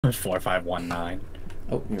4519.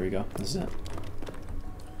 Oh, here we go. This is it.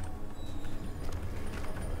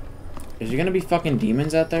 Is there gonna be fucking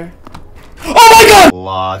demons out there? Oh my god!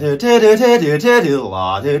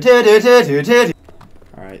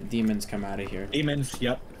 Alright, demons come out of here. Demons,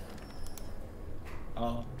 yep.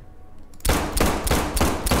 Oh.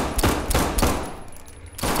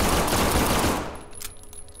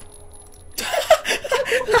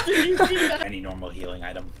 Any normal healing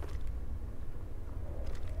item.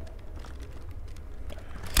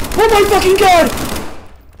 Oh my fucking god!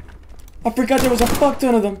 I forgot there was a fuck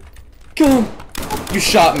ton of them. Kill him. You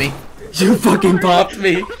shot me. You fucking popped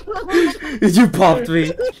me. You popped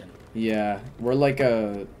me. Yeah, we're like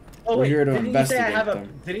a... we're here to investigate them.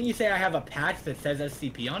 Didn't you say I have a patch that says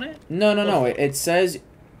SCP on it? No, no, no. It says...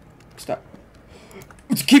 Stop.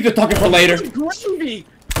 Let's keep the talking for later. Gravy!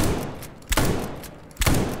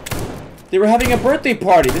 They were having a birthday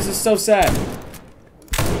party. This is so sad.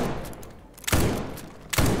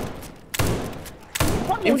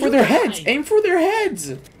 Aim for their heads! Aim for their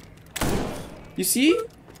heads! You see?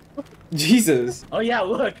 Jesus. Oh yeah,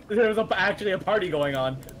 look! There's actually a party going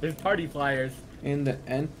on. There's party flyers. In the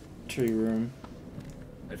entry room.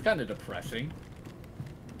 It's kind of depressing.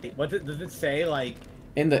 Does it say, like...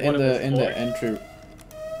 In the entry...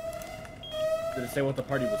 Did it say what the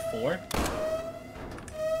party was for?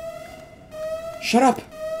 Shut up!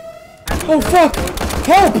 Oh fuck!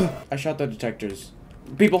 Help! I shot the detectors.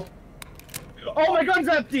 People. Oh, my gun's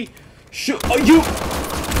empty! Shoot! Oh, you!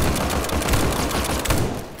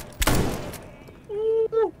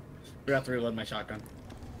 We have to reload my shotgun.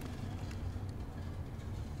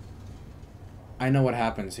 I know what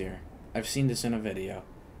happens here. I've seen this in a video.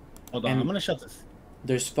 Hold on, I'm gonna shut this.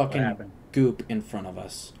 There's fucking goop in front of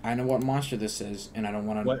us. I know what monster this is, and I don't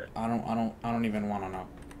want to. I don't even want to know.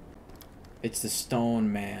 It's the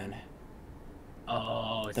Stone Man.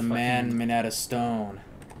 Oh, it's the man made out of stone.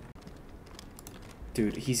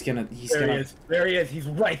 Dude, he's gonna. There he is. There he is. He's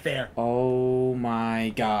right there. Oh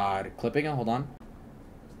my god. Clipping it. Hold on.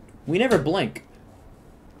 We never blink.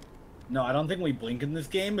 No, I don't think we blink in this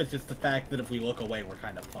game. It's just the fact that if we look away, we're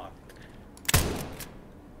kind of fucked.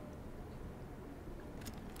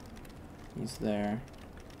 He's there.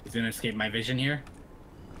 He's gonna escape my vision here.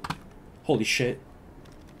 Holy shit.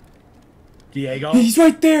 Diego. He's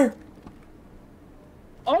right there.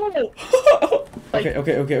 Oh.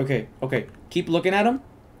 Okay. Keep looking at him.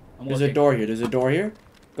 There's a door here. There's a door here.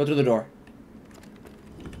 Go through the door.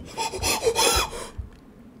 Oh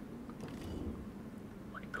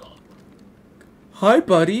my god. Hi,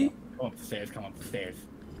 buddy. Come up the stairs. Come up the stairs.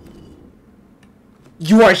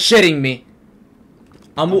 You are shitting me.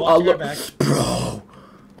 I'll look back. Bro.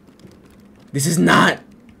 This is not.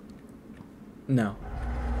 No.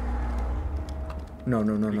 No.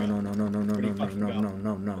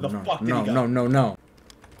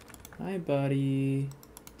 Hi, buddy.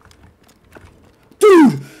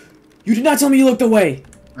 Dude! You did not tell me you looked away!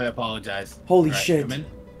 I apologize. Holy shit.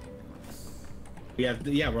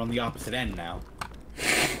 We're on the opposite end now.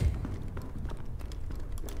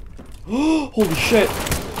 Holy shit.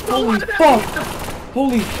 Holy fuck!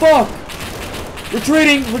 Holy fuck!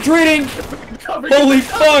 Retreating! Holy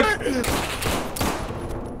fuck!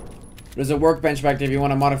 There's a workbench back there if you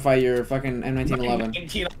want to modify your fucking M1911.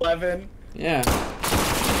 1911. Yeah.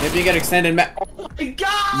 Maybe you get extended Oh my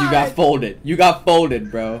god! You got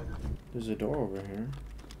folded, bro. There's a door over here.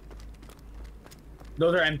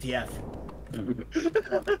 Those are MTF.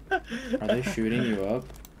 Are they shooting you up?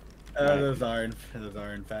 Those are in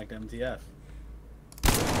fact MTF.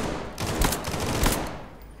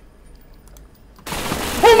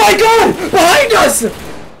 Oh my god! Behind us!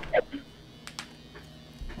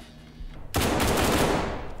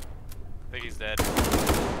 I think he's dead.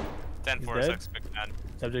 10-4 suspect man.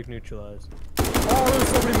 Subject neutralized. Oh, there's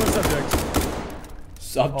so many more subjects.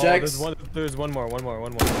 Subjects? Oh, there's one more.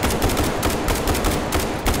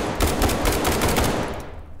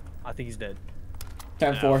 I think he's dead.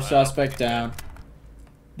 10-4 suspect down.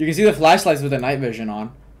 You can see the flashlights with the night vision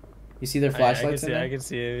on. You see their flashlights in there? I can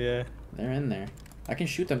see it, yeah. They're in there. I can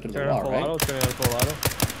shoot them through the wall, right? Turn on full auto.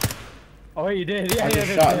 Oh, wait, you did. Yeah, I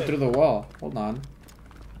just shot him through the wall. Hold on.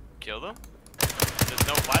 Kill them? There's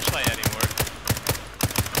no flashlight anymore.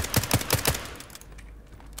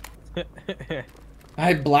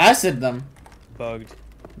 I blasted them. Bugged.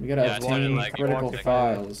 We gotta have 20 critical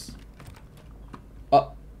files.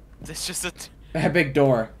 Oh. It's just a... A big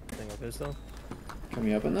door. Pistol? Can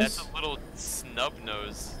we open this? That's a little snub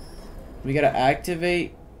nose. We gotta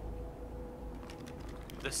activate...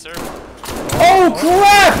 The server. Oh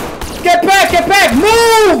crap! Get back!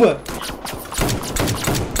 Move!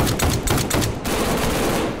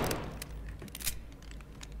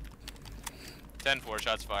 10-4,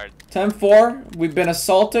 shots fired. 10-4. We've been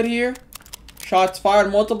assaulted here. Shots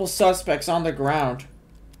fired. Multiple suspects on the ground.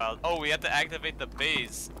 Oh, we have to activate the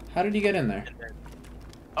base. How did you get in there?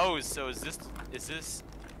 Oh, so is this?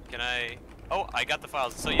 Can I? Oh, I got the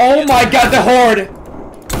files. So Oh my God, the horde!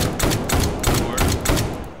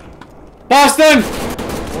 Boston!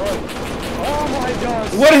 Oh my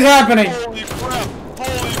gosh! What is happening? Holy crap!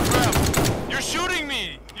 Holy crap! You're shooting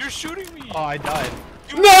me! You're shooting me! Oh, I died.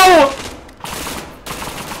 No!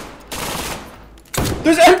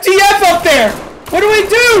 There's MTF up there! What do we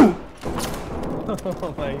do?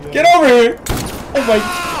 Oh my god. Get over here! Oh my...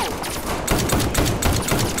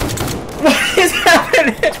 What is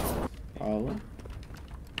happening? Oh.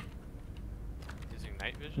 Using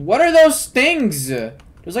night vision? What are those things?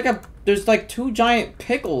 There's like 2 giant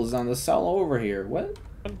pickles on the cell over here. What?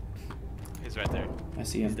 He's right there. I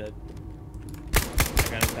see He's him. dead. I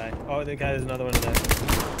got a guy. Oh, the guy, there's another one in there.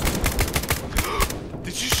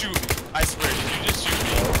 Did you shoot me? I swear, did you just shoot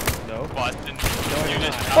me? No. Boston. No, I You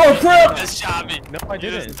did just not. shot Oh, me. crap! You just shot me. No, I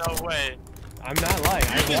didn't. There's no way. I'm not lying. I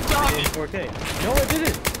You just watched shot it in me. 4K. No, I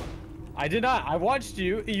didn't. I did not. I watched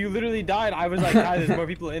you. You literally died. I was like, guys, there's more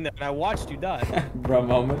people in there. And I watched you die. Bro,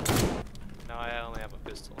 moment. No, I only have a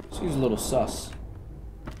pistol. She's a little sus.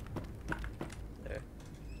 There.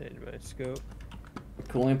 Change my scope.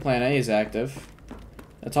 Cooling Plan A is active.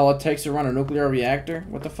 That's all it takes to run a nuclear reactor?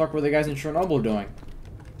 What the fuck were the guys in Chernobyl doing?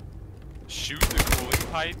 Shoot the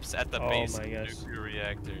cooling pipes at the Oh base my of the gosh. nuclear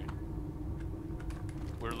reactor.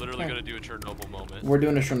 We're literally Okay. gonna do a Chernobyl moment. We're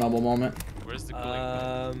doing a Chernobyl moment. Where's the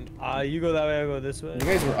cooling pipe? You go that way, I go this way. You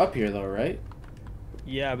guys were up here though, right?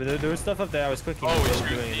 Yeah, but there was stuff up there I was clicking. Oh, and we wasn't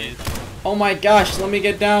screwed doing these. anything. Oh my gosh, let me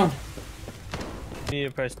get down. You need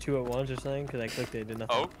to press 2 at once or something, because I clicked it, did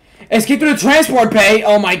nothing. Oh? Escape through the transport bay!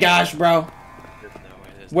 Oh my gosh, bro. There's no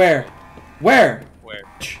way. There's Where? Where? Where?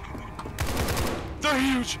 They're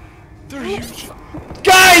huge! They're huge!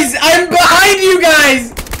 Guys, I'm behind you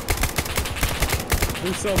guys!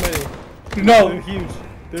 There's so many. They're No, huge.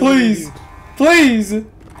 They're please, please, huge.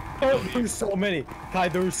 Oh, there's so many. Kai,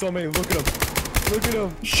 there were so many. Look at them. Look at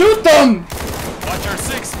them. shoot them! Watch our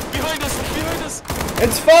 6! Behind us! Behind us!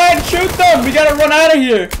 It's fine, shoot them! We gotta run out of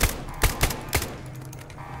here!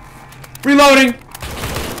 Reloading!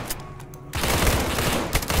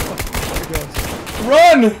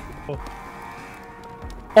 Run!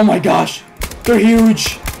 Oh my gosh, they're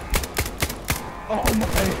huge! Oh my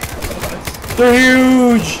gosh. They're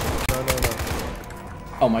huge! No, no, no.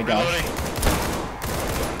 Oh my gosh. Reloading.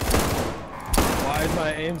 Why is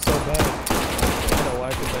my aim so bad? I don't know why,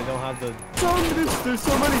 because I don't have the... There's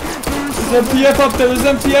so many. There's so There's MTF up there, there's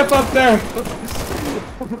MTF up there!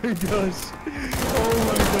 Oh my gosh. Oh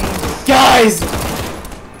my gosh. Guys!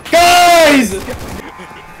 Guys!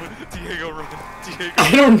 Diego, run. Diego. I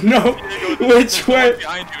don't know Diego, which there's way. someone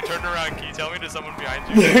behind you. Turn around. Can you tell me there's someone behind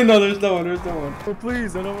you? No, there's no one, there's no one. Oh,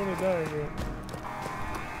 please, I don't want to die, bro.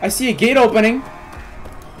 I see a gate opening.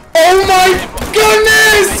 Oh my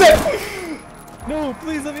goodness! No,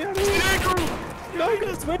 please let me out of here. Diego! No,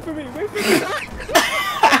 guys, wait for me. Wait for me.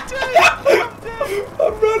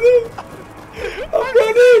 I'm running! I'm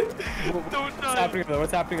running! Don't What's die! happening over there?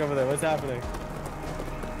 What's happening over there? What's happening?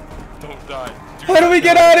 Don't die. How do we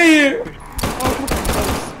get out of here?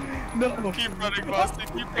 No. Keep running, Boston.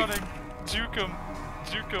 Keep running. Juke him.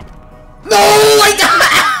 Juke him. No! I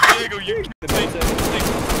got Diego, you keep the thing. The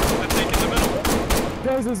thing in the middle.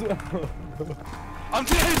 Guys, this... I'm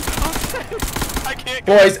dead. I'm dead. I can't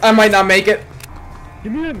go. Boys, I might not make it.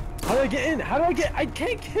 Get me in. How do I get in? How do I get... I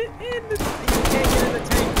can't get in. You can't get in the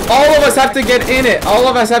tank. All of us have to get in it. All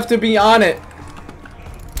of us have to be on it.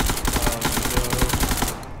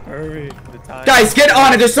 Hurry. The time. Guys, get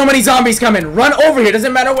on it. There's so many zombies coming. Run over here.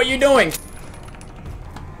 Doesn't matter what you're doing.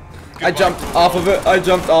 I jumped off of it. I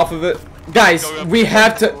jumped off of it. Guys, we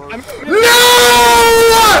have to... No!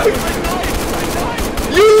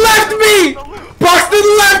 You left me! Boston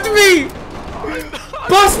left me!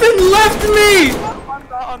 Boston left me! I'm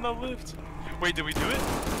not on the lift. Wait, did we do it?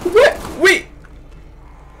 What? Wait.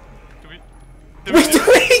 Did we? We did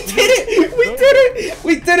it! We did it!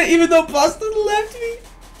 We did it even though Boston left me!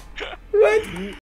 What?